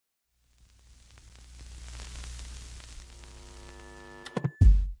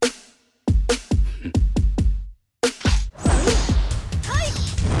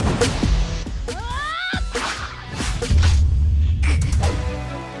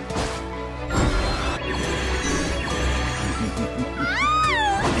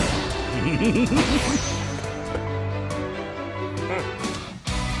Hey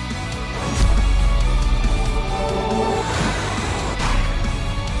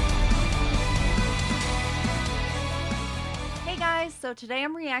guys, so today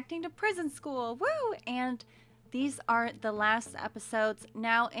I'm reacting to Prison School, woo! And these are the last episodes.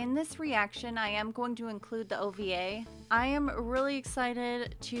 Now in this reaction, I am going to include the OVA. I am really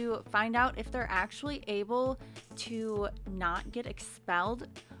excited to find out if they're actually able to not get expelled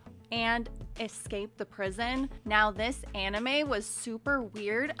and escape the prison. Now this anime was super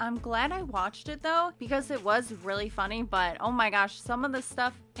weird. I'm glad I watched it though, because it was really funny, but oh my gosh, some of the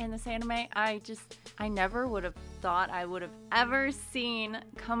stuff in this anime, I never would have thought I would have ever seen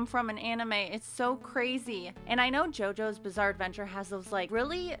come from an anime. It's so crazy. And I know JoJo's Bizarre Adventure has those like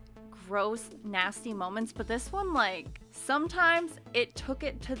really gross, nasty moments, but this one, like, sometimes it took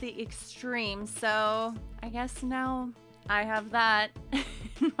it to the extreme. So I guess now I have that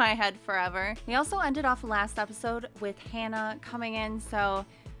in my head forever. We also ended off the last episode with Hana coming in, so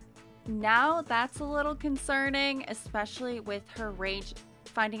now that's a little concerning, especially with her rage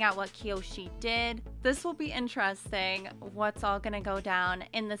finding out what Kiyoshi did. This will be interesting, what's all gonna go down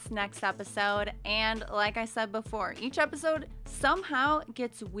in this next episode. And like I said before, each episode somehow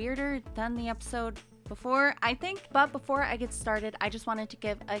gets weirder than the episode before, I think. But before I get started, I just wanted to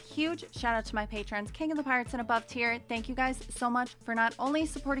give a huge shout out to my patrons, King of the Pirates and above tier. Thank you guys so much for not only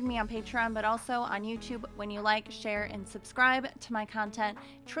supporting me on Patreon, but also on YouTube when you like, share, and subscribe to my content.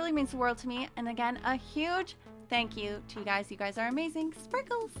 It truly means the world to me. And again, a huge thank you to you guys. You guys are amazing.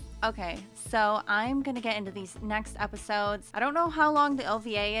 Sprinkles. Okay, so I'm gonna get into these next episodes. I don't know how long the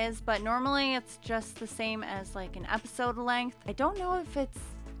OVA is, but normally it's just the same as like an episode length. I don't know if it's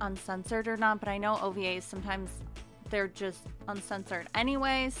uncensored or not, but I know OVAs sometimes they're just uncensored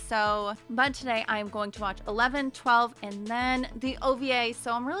anyway. So, but today I'm going to watch 11, 12, and then the OVA.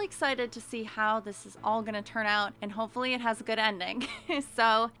 So I'm really excited to see how this is all gonna turn out, and hopefully it has a good ending.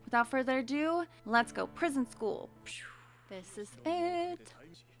 So without further ado, let's go. Prison School. This is it.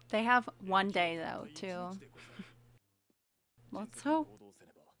 They have one day though too. Let's hope.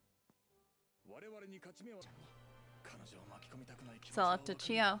 It's all up to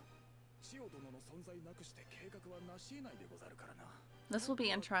Chiyo. This will be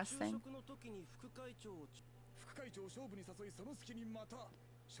interesting.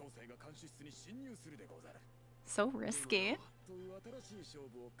 So risky.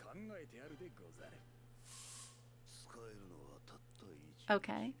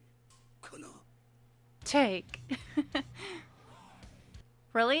 Okay. Take.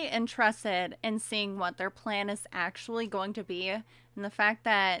 Really interested in seeing what their plan is actually going to be, and the fact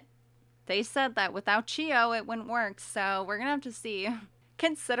that they said that without Chiyo it wouldn't work, so we're gonna have to see.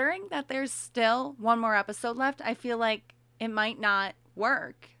 Considering that there's still one more episode left, I feel like it might not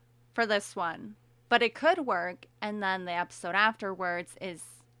work for this one, but it could work, and then the episode afterwards is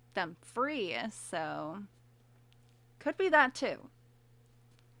them free, so could be that too.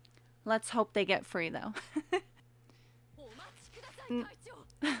 Let's hope they get free though.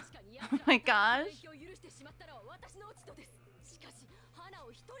 Oh my gosh.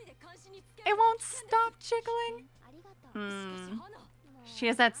 It won't stop jiggling. She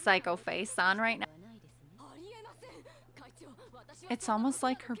has that psycho face on right now. It's almost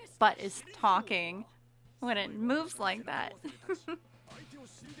like her butt is talking when it moves like that.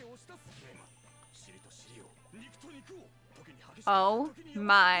 Oh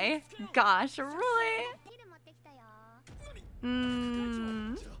my gosh, really?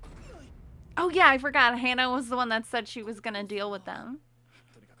 Oh yeah, I forgot. Hana was the one that said she was gonna deal with them.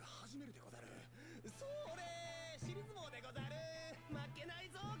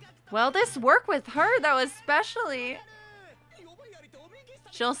 Will this work with her though, especially?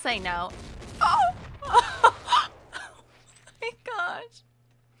 She'll say no. Oh! Oh my gosh.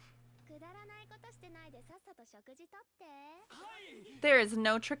 There is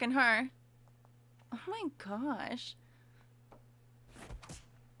no trick in her. Oh my gosh.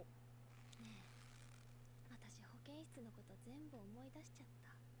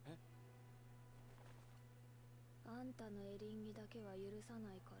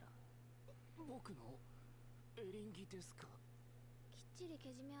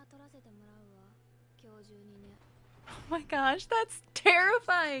 Oh my gosh, that's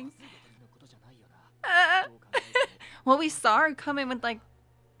terrifying. Well, we saw her come in with like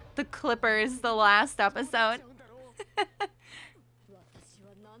the clippers the last episode.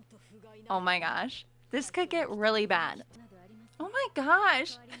 Oh my gosh, this could get really bad. Oh my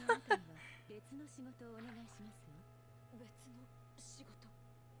gosh.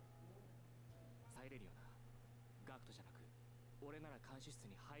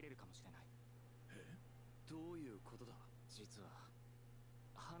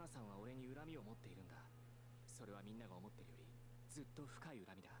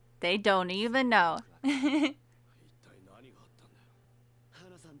 They don't even know.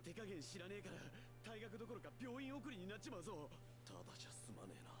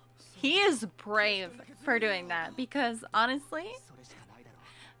 He is brave for doing that because honestly,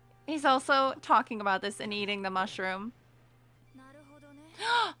 he's also talking about this and eating the mushroom.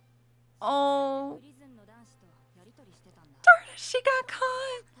 Oh, darn it, she got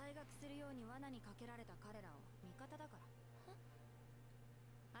caught.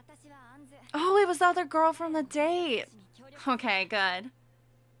 Oh, it was the other girl from the date. Okay, good.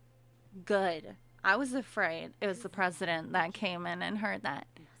 Good. I was afraid it was the president that came in and heard that.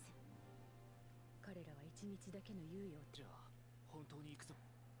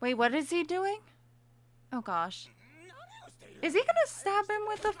 Wait, what is he doing? Oh gosh. Is he gonna stab him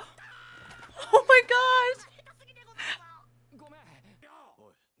with the... Oh my gosh!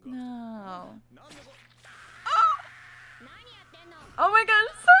 No. Oh my gosh,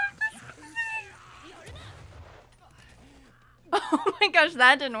 so... Oh my gosh,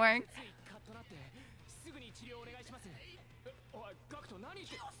 that didn't work.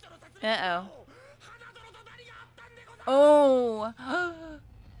 Uh-oh. Oh.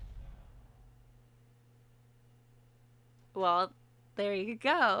 Well, there you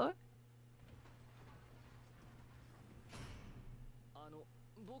go.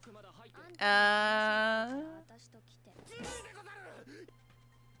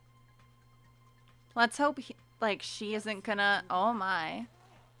 Let's hope like she isn't gonna... Oh my.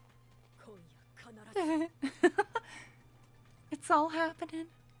 It's all happening.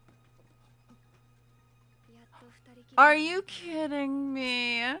 Are you kidding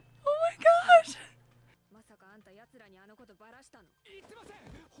me? Oh my gosh.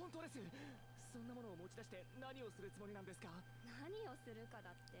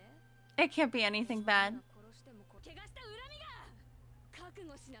 It can't be anything bad.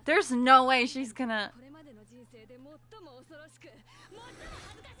 There's no way she's gonna...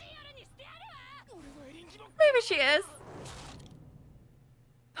 Maybe she is.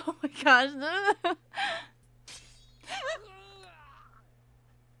 Oh my gosh.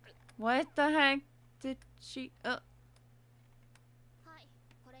 What the heck did she...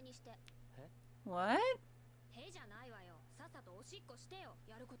 What?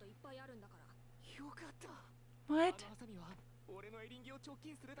 What?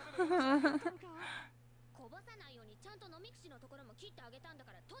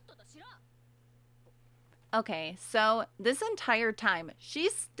 Okay, so this entire time,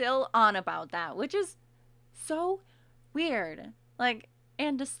 she's still on about that, which is so weird, like,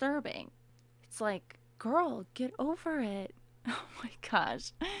 and disturbing. It's like, girl, get over it. Oh my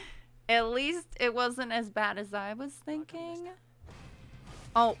gosh. At least it wasn't as bad as I was thinking.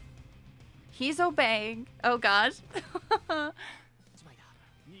 Oh, he's obeying. Oh gosh.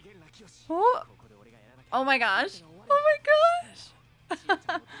 Oh. Oh my gosh. Oh my gosh.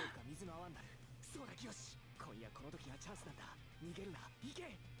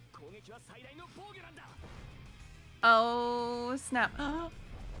 Oh snap. Oh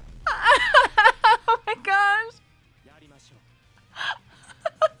my gosh.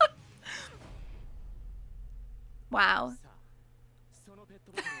 Wow.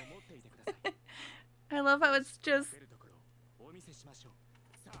 I love how it's just...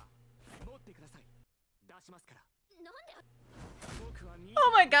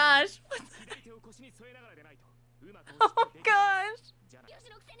 Oh my gosh. Oh gosh.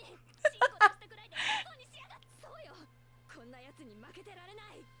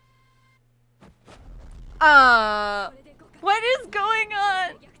 What is going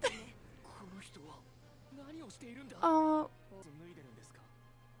on? Oh.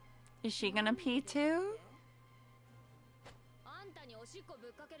 Is she gonna pee too?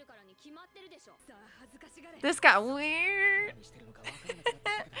 This got weird.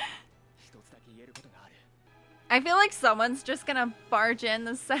 I feel like someone's just gonna barge in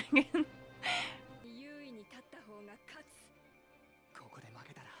the second.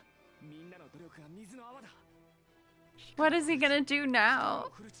 What is he gonna do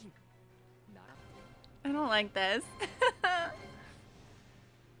now? I don't like this.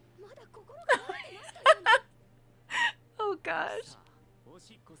 Oh gosh.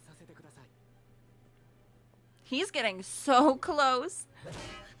 He's getting so close.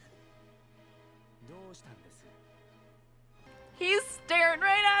 He's staring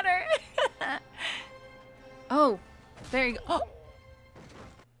right at her. Oh, there you go.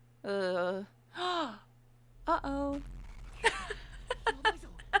 Oh. Uh-oh.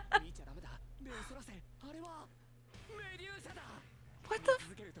 What the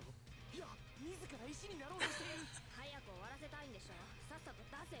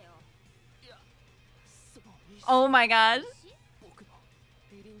Oh my gosh.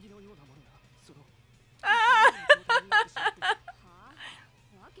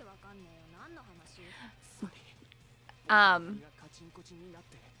 um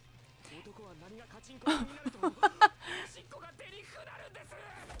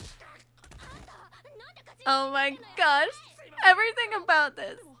Oh my gosh. Everything about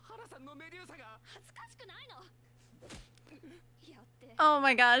this. Oh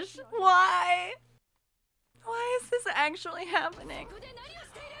my gosh. Why? Why is this actually happening?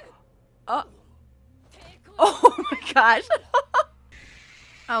 Oh. Oh my gosh.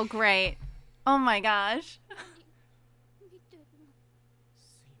 Oh great. Oh my gosh.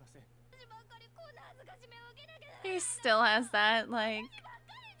 He still has that, like...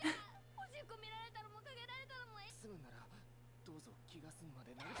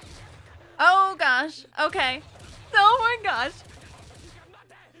 Oh gosh. Okay. Oh my gosh.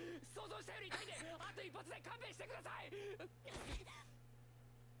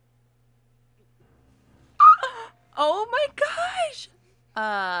 Oh my gosh.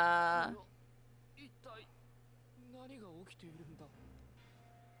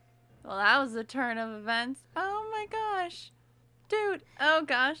 Well, that was a turn of events. Oh my gosh. Dude. Oh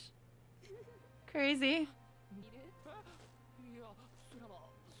gosh. Crazy.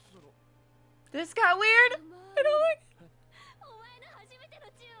 This got weird. I don't like it.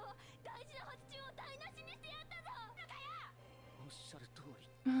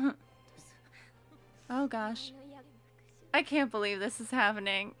 Oh gosh. I can't believe this is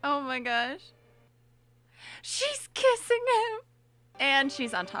happening. Oh my gosh. She's kissing him. And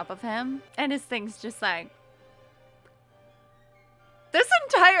she's on top of him. And his thing's just like... This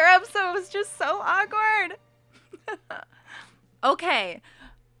entire episode was just so awkward. Okay.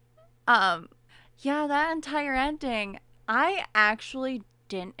 Yeah, that entire ending. I actually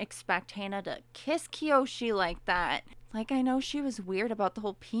didn't expect Hana to kiss Kiyoshi like that. Like, I know she was weird about the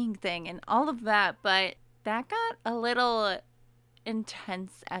whole peeing thing and all of that, but that got a little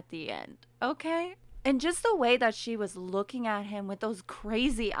intense at the end, okay? And just the way that she was looking at him with those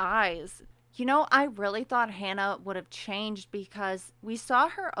crazy eyes. You know, I really thought Hana would have changed because we saw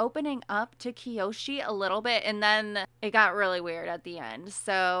her opening up to Kiyoshi a little bit and then it got really weird at the end.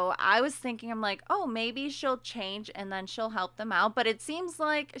 So I was thinking, I'm like, oh, maybe she'll change and then she'll help them out. But it seems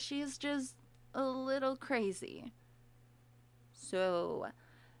like she's just a little crazy. So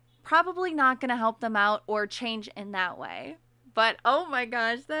probably not going to help them out or change in that way. But oh my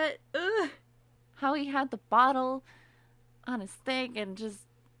gosh, that, how he had the bottle on his thing and just,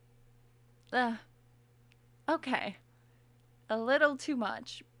 okay. A little too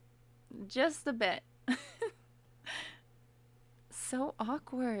much. Just a bit. So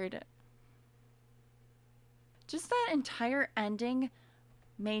awkward. Just that entire ending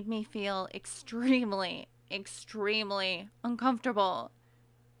made me feel extremely uncomfortable.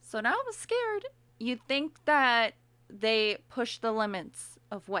 So now I'm scared. You'd think that they push the limits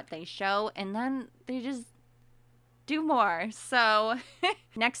of what they show and then they just do more. So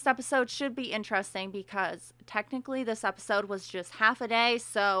next episode should be interesting because technically this episode was just half a day,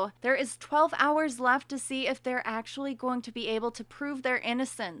 so there is 12 hours left to see if they're actually going to be able to prove their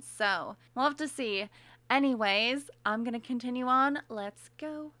innocence. So we'll have to see. Anyways, I'm gonna continue on. Let's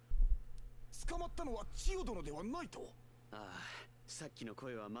go.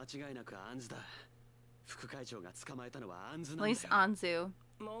 At least Anzu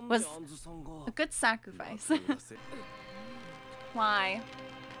was a good sacrifice. Why?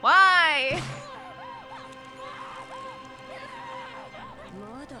 Why?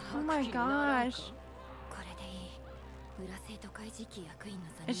 Oh my gosh.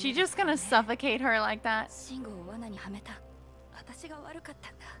 Is she just gonna suffocate her like that?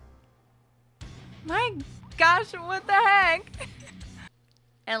 My gosh, what the heck?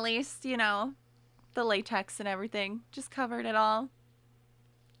 At least, you know, the latex and everything just covered it all.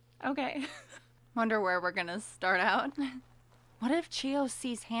 Okay. Wonder where we're gonna start out. What if Chiyo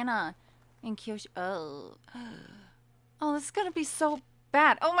sees Hana and Kiyoshi? Oh. Oh, this is gonna be so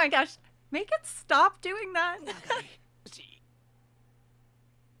bad. Oh my gosh. Make it stop doing that.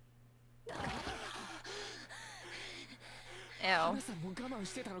 Ew.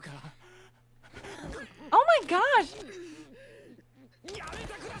 Oh my gosh.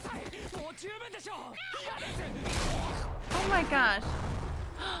 Oh my gosh.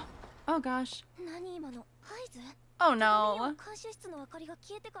 Oh gosh. Oh no.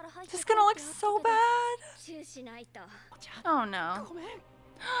 This is gonna look so bad. Oh no.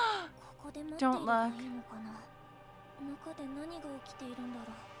 Don't look.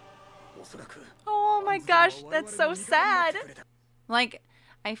 Oh my gosh, that's so sad. Like,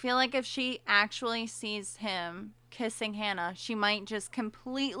 I feel like if she actually sees him kissing Hana, she might just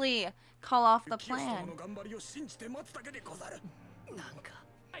completely call off the plan.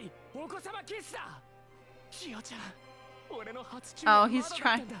 Oh, he's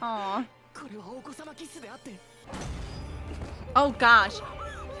trying. Oh. Oh gosh.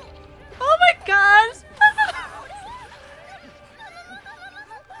 Oh my gosh.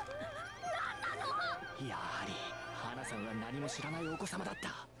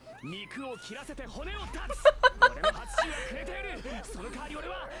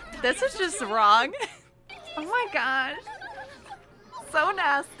 This is just wrong. Oh my gosh. So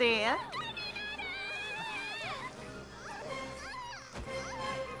nasty.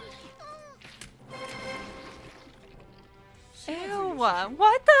 Ew,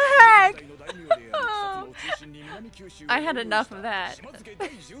 what the heck? Oh, I had enough of that.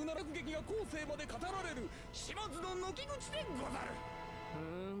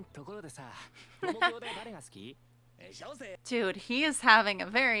 Dude, he is having a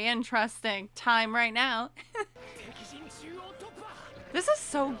very interesting time right now. This is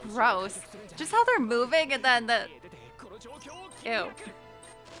so gross. Just how they're moving and then the... Ew.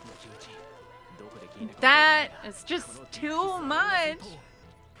 That is just too much.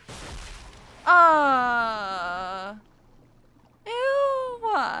 Ew.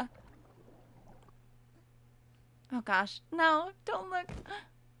 Oh gosh. No, don't look.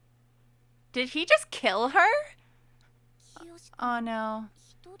 Did he just kill her? Oh no.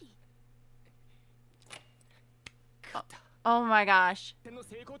 Oh my gosh.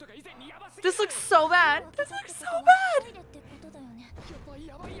 This looks so bad. This looks so bad.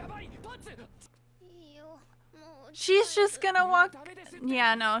 She's just gonna walk.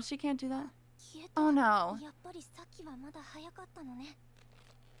 Yeah, no, she can't do that. Oh no.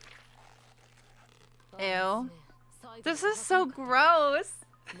 Ew. This is so gross.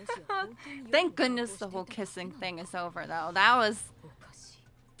 Thank goodness the whole kissing thing is over though. That was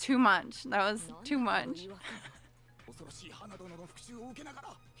too much. That was too much.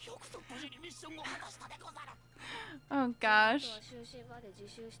 Oh gosh.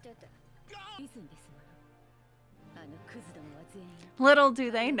 Little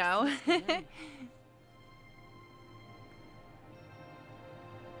do they know.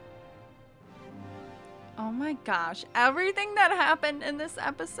 Oh my gosh, everything that happened in this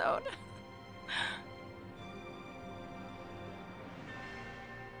episode.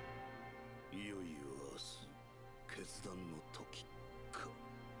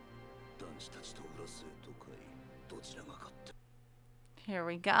 Here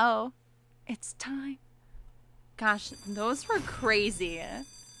we go. It's time. Gosh, those were crazy.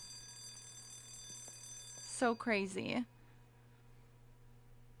 So crazy.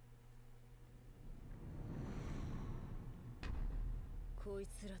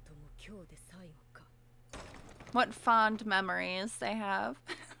 What fond memories they have.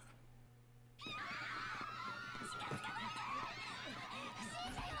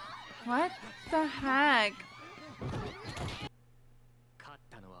 What the heck?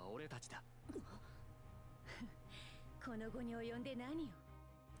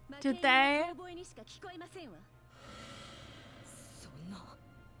 Did they?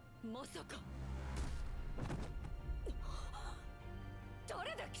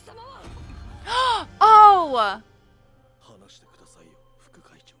 Oh!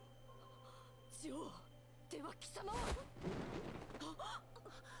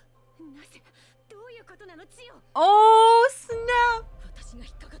 Oh, snap!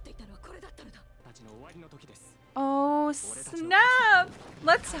 Oh, snap!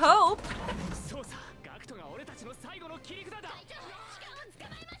 Let's hope.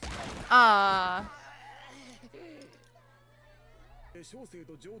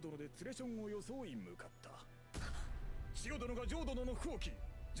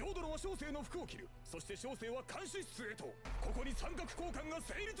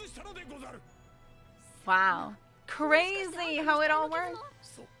 Wow. Crazy how it all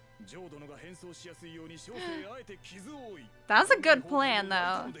works. That's a good plan,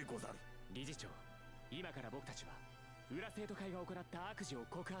 though.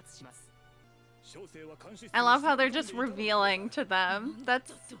 I love how they're just revealing to them.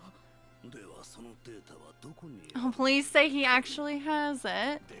 That's... Oh, please say he actually has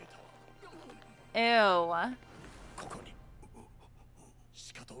it. Ew.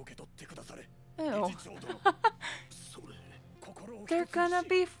 Ew. They're gonna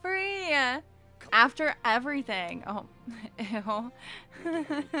be free after everything. Oh, ew.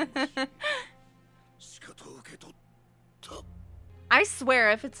 I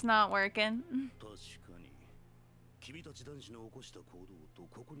swear if it's not working.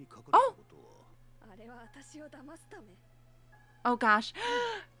 Oh! Oh gosh.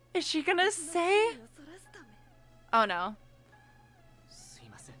 Is she gonna say? Oh no.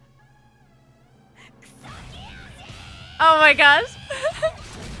 Oh my gosh.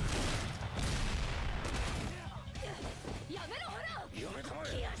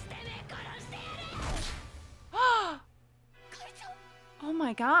 Oh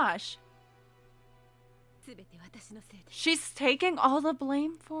my gosh. She's taking all the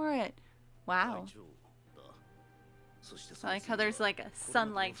blame for it. Wow. I like how there's like a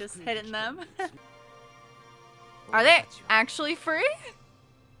sunlight just hitting them. Are they actually free?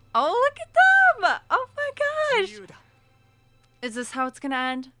 Oh, look at them! Oh my gosh! Is this how it's gonna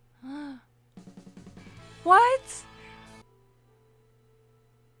end? What?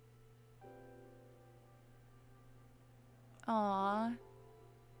 Aww.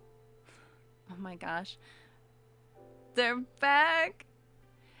 Oh my gosh. They're back.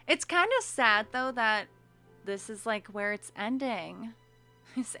 It's kind of sad though that this is like where it's ending.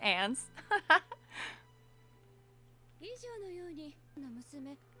 His ants.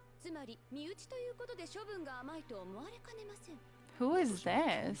 Who is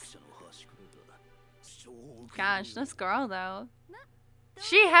this? Gosh, this girl though.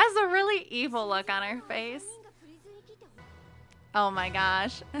 She has a really evil look on her face. Oh my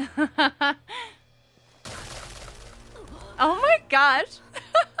gosh. Oh my gosh.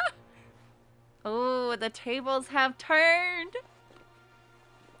 Oh, the tables have turned.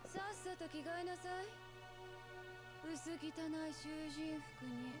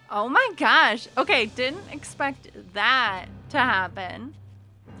 Oh my gosh. Okay, didn't expect that to happen.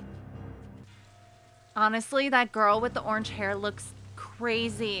 Honestly, that girl with the orange hair looks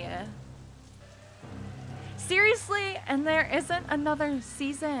crazy. Seriously, and there isn't another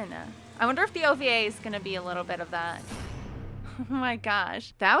season. I wonder if the OVA is going to be a little bit of that. Oh my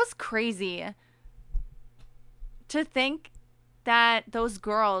gosh. That was crazy. To think that those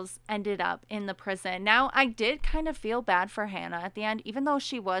girls ended up in the prison. Now, I did kind of feel bad for Hana at the end, even though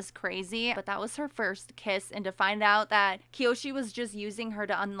she was crazy. But that was her first kiss. And to find out that Kiyoshi was just using her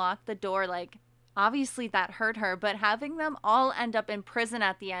to unlock the door, like, obviously that hurt her. But having them all end up in prison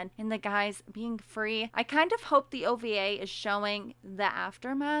at the end and the guys being free, I kind of hope the OVA is showing the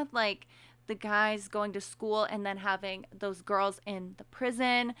aftermath. Like, the guys going to school and then having those girls in the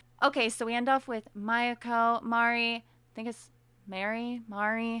prison. Okay, so we end off with Mayako, Mari, I think it's Mari,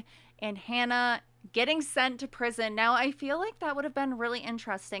 and Hana getting sent to prison. Now, I feel like that would have been really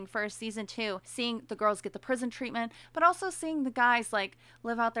interesting for season 2, seeing the girls get the prison treatment, but also seeing the guys, like,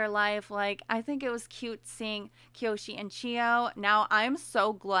 live out their life. Like, I think it was cute seeing Kiyoshi and Chiyo. Now, I'm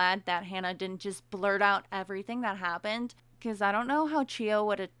so glad that Hana didn't just blurt out everything that happened, because I don't know how Chiyo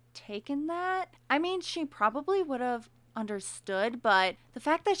would have taken that. I mean, she probably would have understood, but the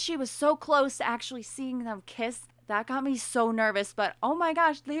fact that she was so close to actually seeing them kiss, that got me so nervous. But oh my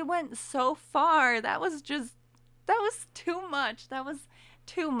gosh, they went so far. That was too much. That was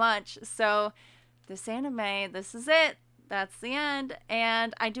too much. So this anime, this is it. That's the end.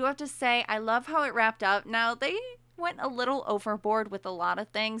 And I do have to say, I love how it wrapped up. Now, they went a little overboard with a lot of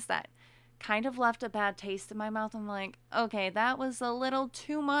things that kind of left a bad taste in my mouth. I'm like, okay, that was a little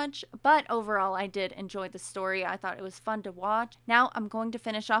too much, but overall I did enjoy the story. I thought it was fun to watch. Now I'm going to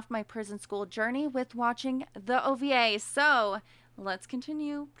finish off my prison school journey with watching the OVA, so let's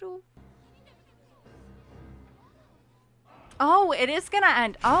continue. Oh, it is gonna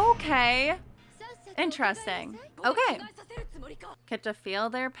end. Okay, interesting. Okay, get to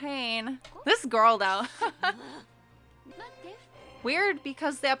feel their pain. This girl though. Weird,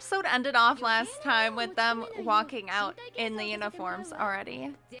 because the episode ended off last time with them walking out in the uniforms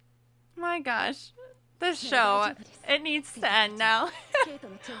already. My gosh. This show, it needs to end now.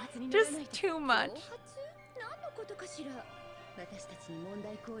 Just too much.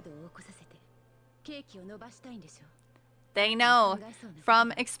 They know.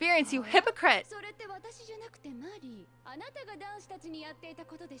 From experience, you hypocrite.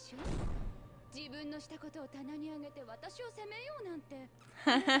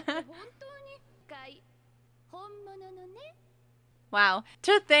 Wow.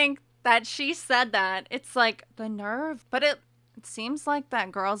 To think that she said that, it's like the nerve. But it seems like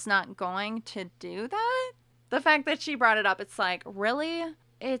that girl's not going to do that. The fact that she brought it up, it's like, really?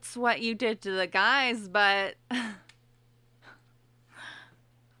 It's what you did to the guys, but... Oh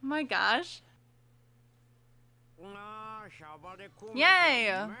my gosh.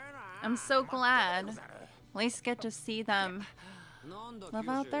 Yay! I'm so glad. At least get to see them live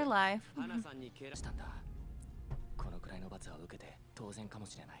out their life.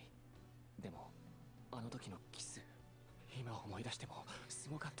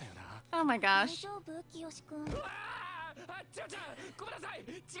 Oh my gosh.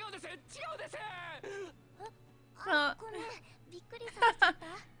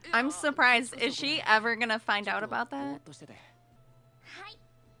 I'm surprised. Is she ever gonna find out about that?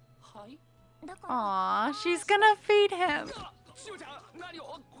 Aw, she's gonna feed him.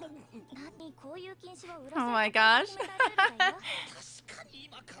 Oh my gosh.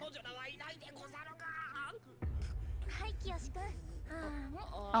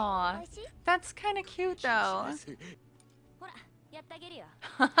 Aw, that's kind of cute though.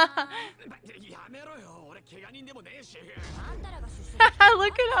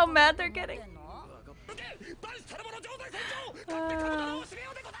 Look at how mad they're getting.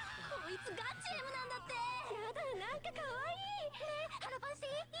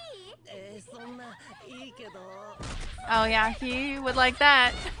 Oh yeah, he would like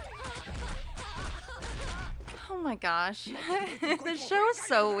that. Oh my gosh. This show is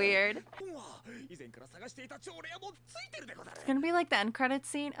so weird. It's gonna be like the end credits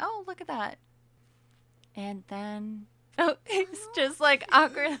scene. Oh, look at that. And then... Oh, he's just like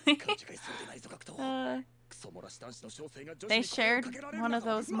awkwardly... they shared one of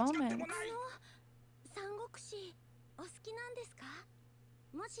those moments.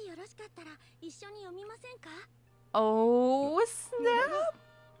 Oh, snap!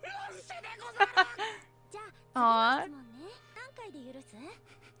 Aw.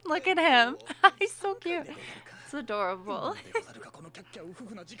 Look at him. He's so cute. It's adorable.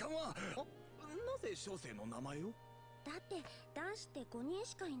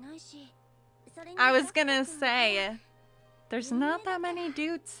 I was gonna say, there's not that many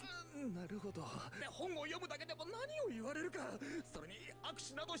dudes.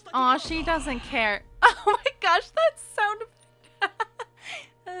 Aw, she doesn't care. Oh my gosh, that sound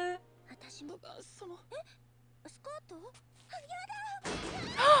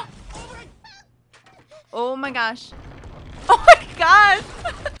oh my gosh. Oh my gosh.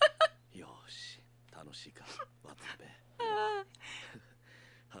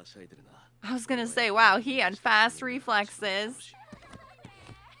 I was gonna say, wow, he had fast reflexes.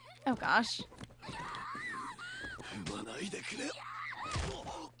 Oh gosh.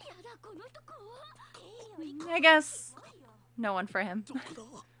 I guess no one for him.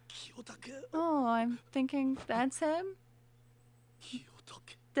 Oh, I'm thinking that's him.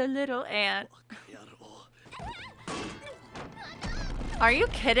 The little ant. Are you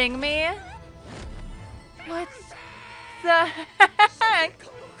kidding me? What the heck?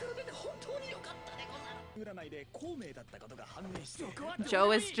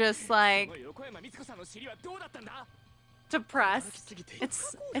 Joe is just like depressed.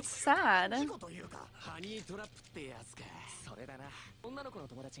 It's sad.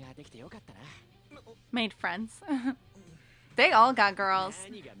 Made friends. They all got girls.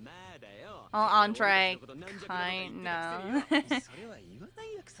 Oh, Andre, kinda.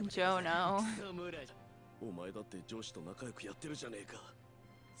 Joe, no.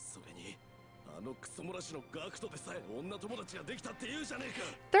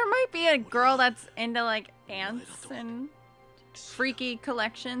 There might be a girl that's into like ants and freaky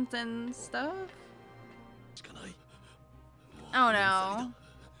collections and stuff. Oh no.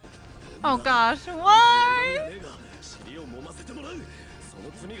 Oh gosh, why?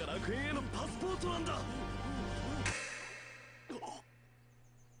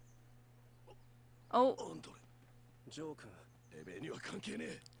 Oh.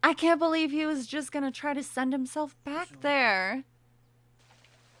 I can't believe he was just gonna try to send himself back there.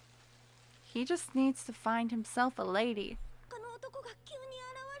 He just needs to find himself a lady.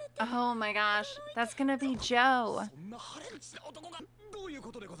 Oh my gosh, that's gonna be Joe.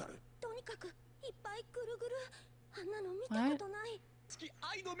 What?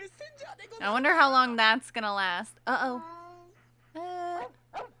 I wonder how long that's gonna last. Uh-oh.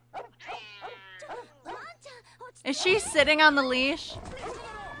 Is she sitting on the leash?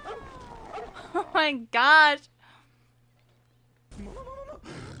 Oh my gosh.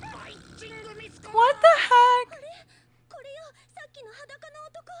 What the heck?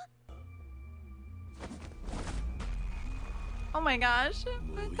 Oh my gosh.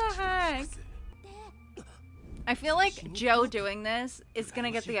 What the heck? I feel like Joe doing this is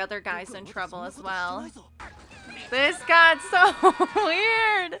gonna get the other guys in trouble as well. This got so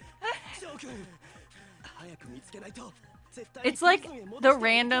weird. It's like the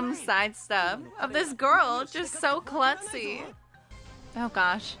random side stuff of this girl, just so klutzy. Oh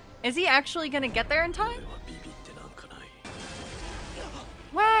gosh. Is he actually gonna get there in time?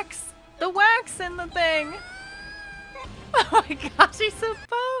 Wax! The wax in the thing! Oh my gosh, he's a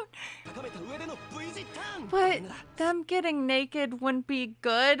boat. But them getting naked wouldn't be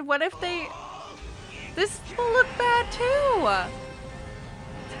good. What if they... This will look bad too.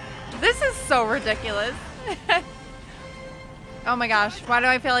 This is so ridiculous. Oh my gosh, why do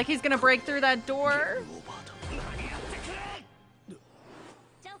I feel like he's gonna break through that door?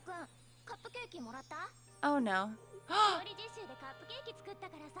 Oh no.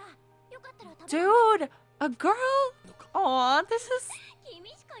 Dude, a girl? Aw, this is...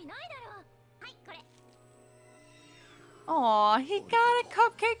 Aw, he got a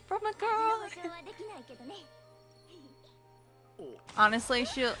cupcake from a girl. Honestly,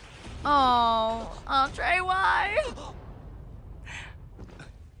 she'll... Oh, Trey, why? What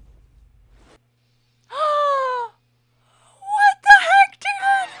the heck,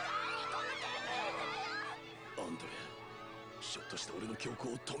 dude?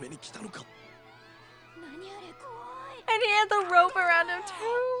 And he had the rope around him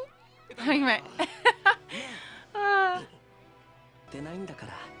too. Anyway.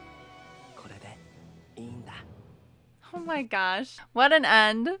 Oh my gosh. What an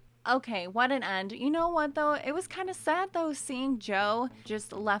end. Okay, what an end. You know what though? It was kind of sad though seeing Joe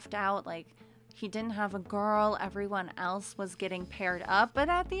just left out. Like, he didn't have a girl, everyone else was getting paired up, but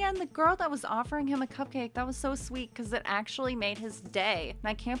at the end the girl that was offering him a cupcake, that was so sweet because it actually made his day. And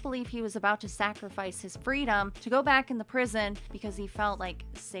I can't believe he was about to sacrifice his freedom to go back in the prison because he felt like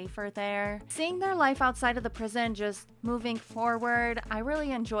safer there. Seeing their life outside of the prison just moving forward, I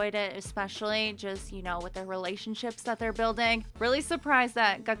really enjoyed it, especially just, you know, with their relationships that they're building. Really surprised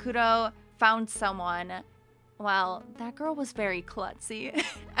that Gakuro found someone. Well, that girl was very klutzy.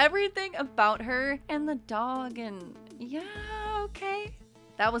 Everything about her and the dog and yeah, okay.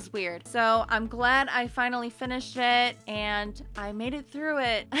 That was weird. So I'm glad I finally finished it and I made it through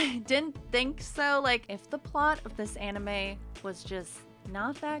it. I didn't think so. Like, if the plot of this anime was just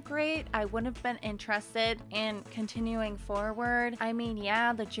not that great, I wouldn't have been interested in continuing forward. I mean,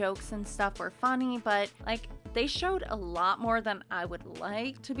 yeah, the jokes and stuff were funny, but like, they showed a lot more than I would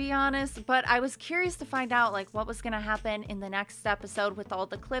like, to be honest, but I was curious to find out like what was gonna happen in the next episode with all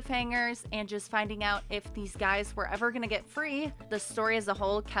the cliffhangers and just finding out if these guys were ever gonna get free. The story as a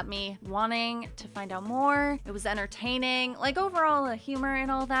whole kept me wanting to find out more. It was entertaining. Like, overall, the humor and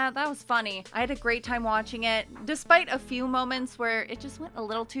all that was funny. I had a great time watching it, despite a few moments where it just went a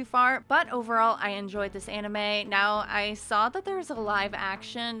little too far, but overall, I enjoyed this anime. Now, I saw that there's a live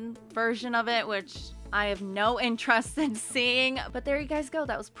action version of it, which I have no interest in seeing, but there you guys go.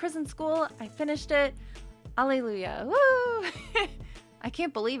 That was Prison School. I finished it. Alleluia. Woo! I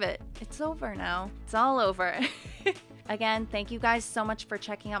can't believe it. It's over now. It's all over. Again, thank you guys so much for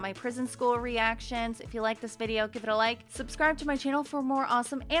checking out my Prison School reactions. If you like this video, give it a like. Subscribe to my channel for more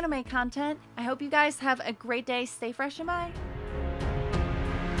awesome anime content. I hope you guys have a great day. Stay fresh and bye.